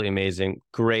absolutely amazing.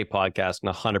 Great podcast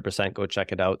and 100% go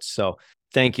check it out. So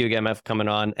thank you again, Matt, for coming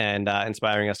on and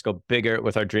inspiring us to go bigger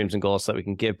with our dreams and goals so that we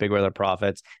can give bigger with our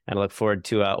profits. And I look forward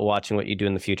to watching what you do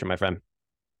in the future, my friend.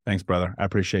 Thanks, brother. I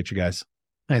appreciate you guys.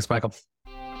 Thanks, Michael.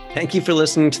 Thank you for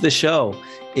listening to the show.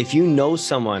 If you know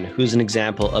someone who's an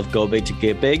example of go big to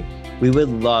get big, we would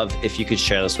love if you could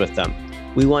share this with them.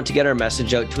 We want to get our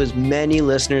message out to as many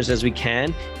listeners as we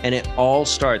can, and it all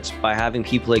starts by having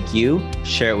people like you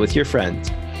share it with your friends.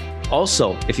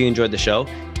 Also, if you enjoyed the show,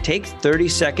 take 30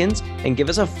 seconds and give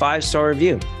us a 5-star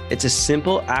review. It's a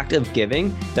simple act of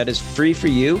giving that is free for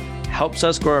you, helps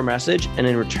us grow our message, and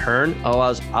in return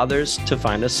allows others to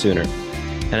find us sooner.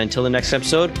 And until the next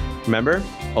episode, remember,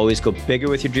 always go bigger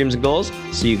with your dreams and goals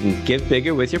so you can give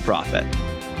bigger with your profit.